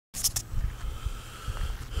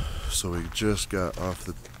So we just got off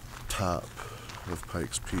the top of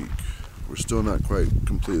Pike's Peak. We're still not quite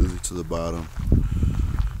completely to the bottom,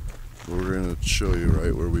 but we're going to show you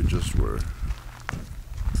right where we just were.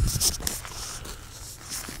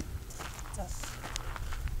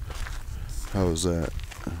 How was that?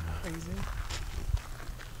 Crazy.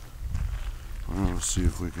 Well, let's see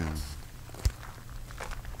if we can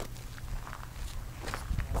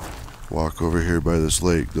walk over here by this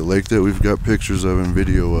lake. The lake that we've got pictures of and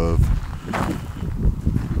video of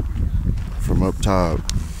from up top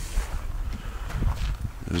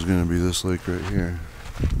is going to be this lake right here.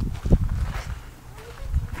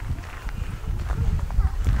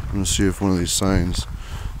 I'm going to see if one of these signs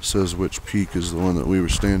says which peak is the one that we were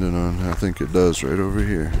standing on. I think it does, right over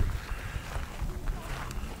here.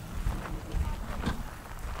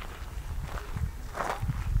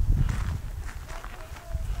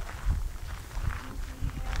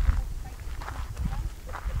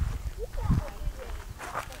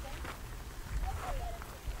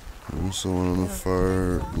 There's the one on the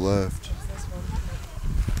far left.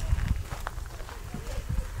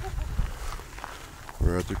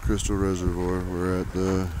 We're at the Crystal Reservoir. We're at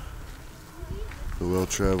the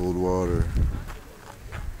well-traveled water.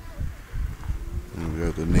 And we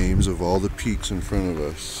got the names of all the peaks in front of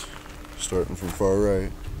us. Starting from far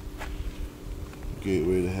right.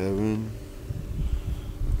 Gateway to Heaven,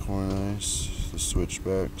 the Corn Ice, the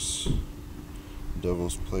Switchbacks,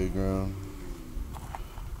 Devil's Playground,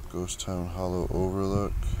 Ghost Town Hollow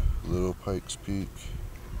Overlook, Little Pike's Peak,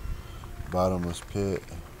 Bottomless Pit,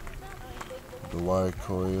 the Y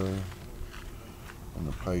Coiler, and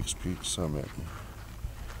the Pike's Peak Summit.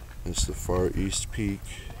 It's the far east peak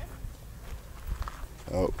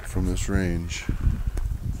out from this range.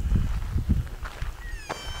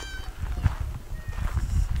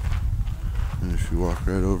 And if you walk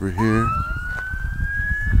right over here,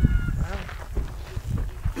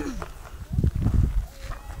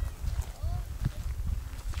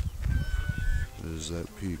 there's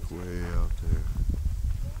that peak way out there.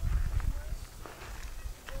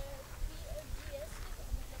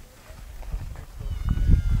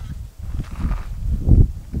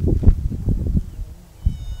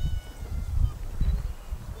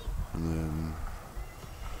 And then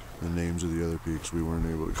the names of the other peaks, we weren't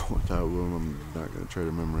able to go on top of them. I'm not going to try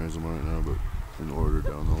to memorize them right now, but in order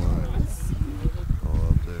down the line. All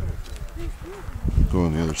up there. Go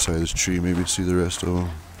on the other side of this tree, maybe see the rest of them.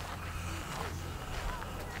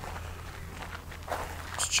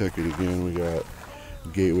 Let's check it again. We got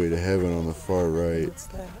Gateway to Heaven on the far right. What's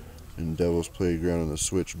that? And Devil's Playground on the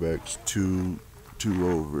Switchbacks, two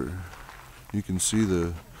over. You can see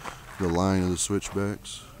the line of the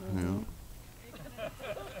Switchbacks. Yeah.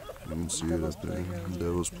 You can see it up there.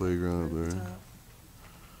 Devil's Playground up there.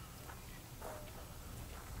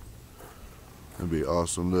 That'd be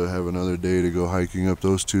awesome to have another day to go hiking up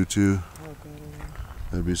those two too.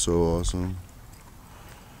 That'd be so awesome.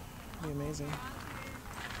 That'd be amazing.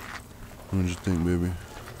 What did you think, baby?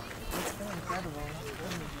 It's been incredible.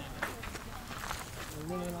 A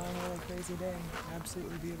really long, really crazy day.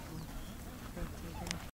 Absolutely beautiful.